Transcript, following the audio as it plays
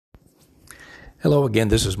Hello again,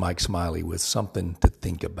 this is Mike Smiley with something to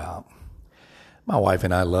think about. My wife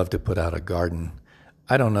and I love to put out a garden.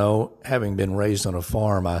 I don't know, having been raised on a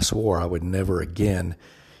farm, I swore I would never again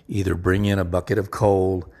either bring in a bucket of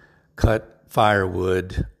coal, cut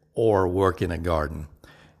firewood, or work in a garden.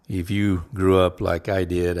 If you grew up like I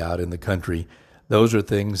did out in the country, those are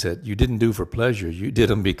things that you didn't do for pleasure. You did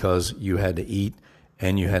them because you had to eat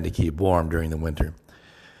and you had to keep warm during the winter.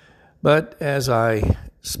 But as I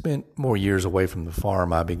spent more years away from the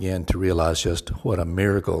farm, I began to realize just what a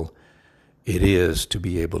miracle it is to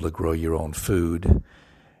be able to grow your own food.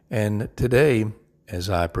 And today, as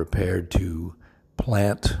I prepared to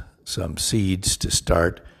plant some seeds to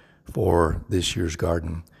start for this year's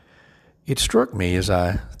garden, it struck me as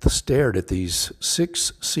I stared at these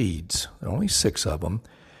 6 seeds, there are only 6 of them,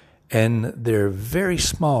 and they're very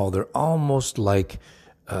small. They're almost like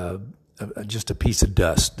just a piece of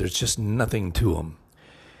dust. There's just nothing to them.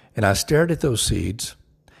 And I stared at those seeds,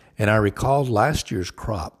 and I recalled last year's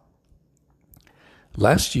crop.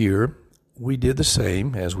 Last year, we did the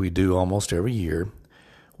same as we do almost every year.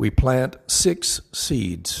 We plant 6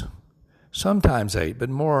 seeds, sometimes 8, but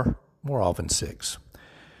more often 6.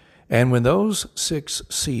 And when those 6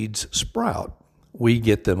 seeds sprout, we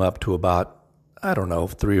get them up to about,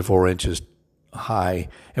 3 or 4 inches high.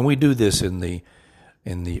 And we do this in the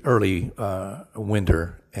early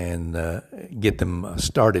winter and get them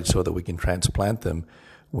started so that we can transplant them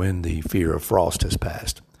when the fear of frost has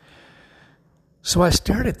passed. So I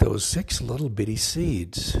stared at those 6 little bitty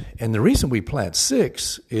seeds. And the reason we plant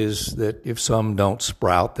 6 is that if some don't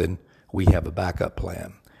sprout, then we have a backup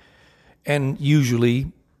plan. And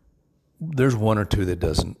usually there's 1 or 2 that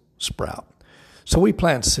doesn't sprout. So we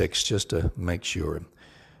plant 6 just to make sure.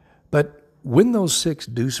 But when those 6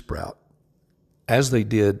 do sprout, as they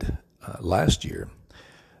did last year,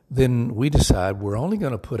 then we decide we're only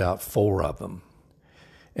going to put out 4 of them.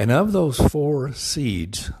 And of those 4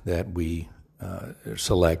 seeds that we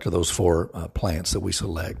select, or those 4 plants that we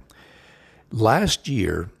select, last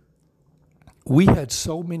year we had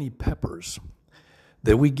so many peppers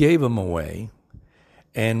that we gave them away,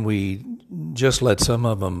 and we just let some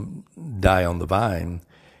of them die on the vine,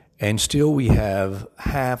 and still we have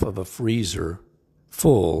half of a freezer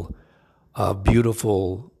full of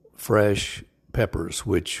beautiful, fresh peppers,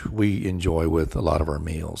 which we enjoy with a lot of our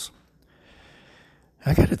meals.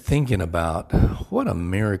 I got to thinking about what a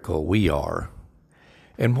miracle we are,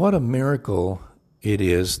 and what a miracle it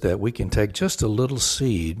is that we can take just a little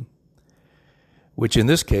seed, which in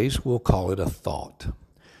this case we'll call it a thought.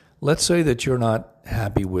 Let's say that you're not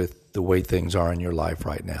happy with the way things are in your life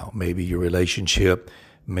right now. Maybe your relationship,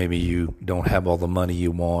 maybe you don't have all the money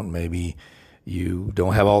you want, maybe you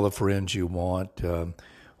don't have all the friends you want,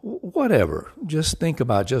 whatever. Just think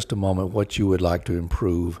about just a moment what you would like to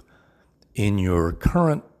improve in your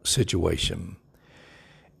current situation.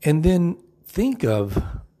 And then think of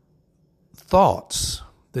thoughts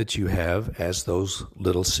that you have as those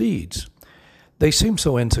little seeds. They seem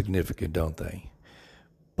so insignificant, don't they?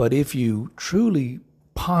 But if you truly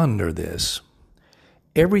ponder this,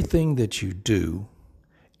 everything that you do,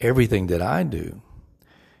 everything that I do,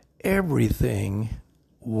 everything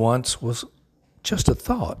once was just a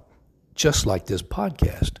thought, just like this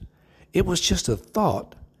podcast. It was just a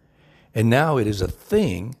thought, and now it is a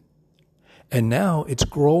thing, and now it's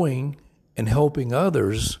growing and helping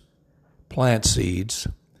others plant seeds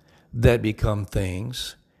that become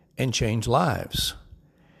things and change lives.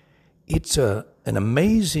 It's an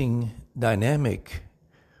amazing dynamic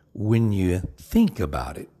when you think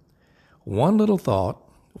about it. One little thought,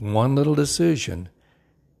 one little decision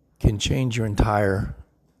can change your entire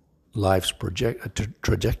life's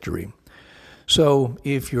trajectory. So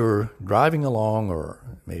if you're driving along, or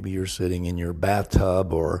maybe you're sitting in your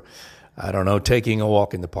bathtub, or taking a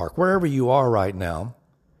walk in the park, wherever you are right now,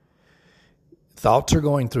 thoughts are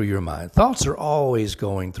going through your mind. Thoughts are always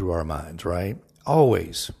going through our minds, right?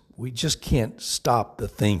 Always. We just can't stop the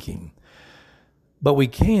thinking. But we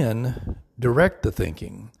can direct the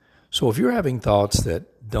thinking. So if you're having thoughts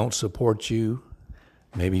that don't support you,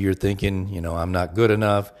 maybe you're thinking, I'm not good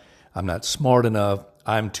enough, I'm not smart enough,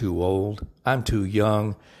 I'm too old, I'm too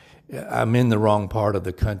young, I'm in the wrong part of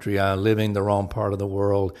the country, I'm living in the wrong part of the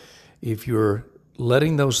world. If you're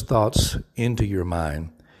letting those thoughts into your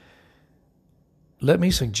mind, let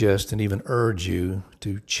me suggest and even urge you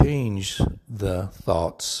to change the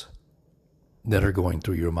thoughts that are going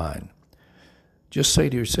through your mind. Just say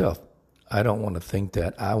to yourself, I don't want to think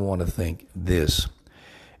that, I want to think this.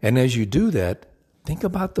 And as you do that, think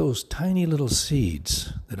about those tiny little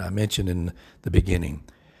seeds that I mentioned in the beginning.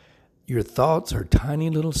 Your thoughts are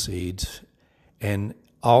tiny little seeds, and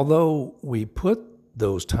Although we put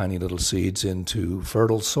those tiny little seeds into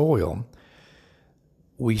fertile soil,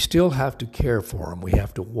 we still have to care for them. We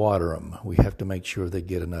have to water them. We have to make sure they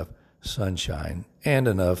get enough sunshine and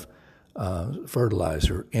enough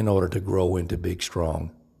fertilizer in order to grow into big,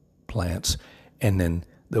 strong plants. And then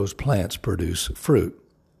those plants produce fruit.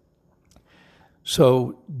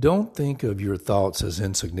 So don't think of your thoughts as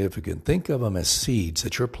insignificant. Think of them as seeds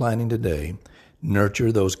that you're planting today.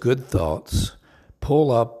 Nurture those good thoughts.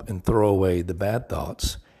 Pull up and throw away the bad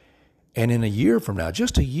thoughts. And in a year from now,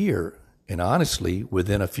 just a year, and honestly,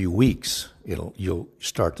 within a few weeks, you'll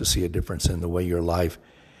start to see a difference in the way your life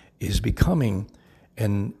is becoming.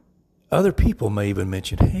 And other people may even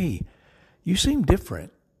mention, hey, you seem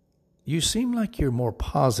different. You seem like you're more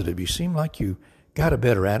positive. You seem like you got a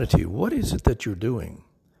better attitude. What is it that you're doing?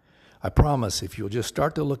 I promise if you'll just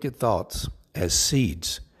start to look at thoughts as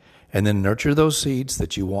seeds and then nurture those seeds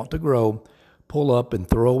that you want to grow, pull up and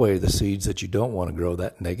throw away the seeds that you don't want to grow,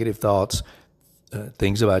 that negative thoughts,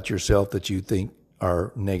 things about yourself that you think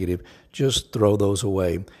are negative, just throw those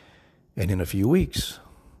away. And in a few weeks,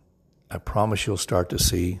 I promise you'll start to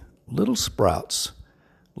see little sprouts,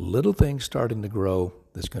 little things starting to grow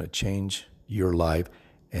that's going to change your life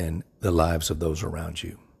and the lives of those around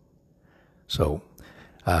you. So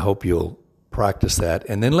I hope you'll practice that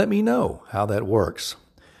and then let me know how that works.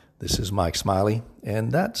 This is Mike Smiley,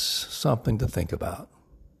 and that's something to think about.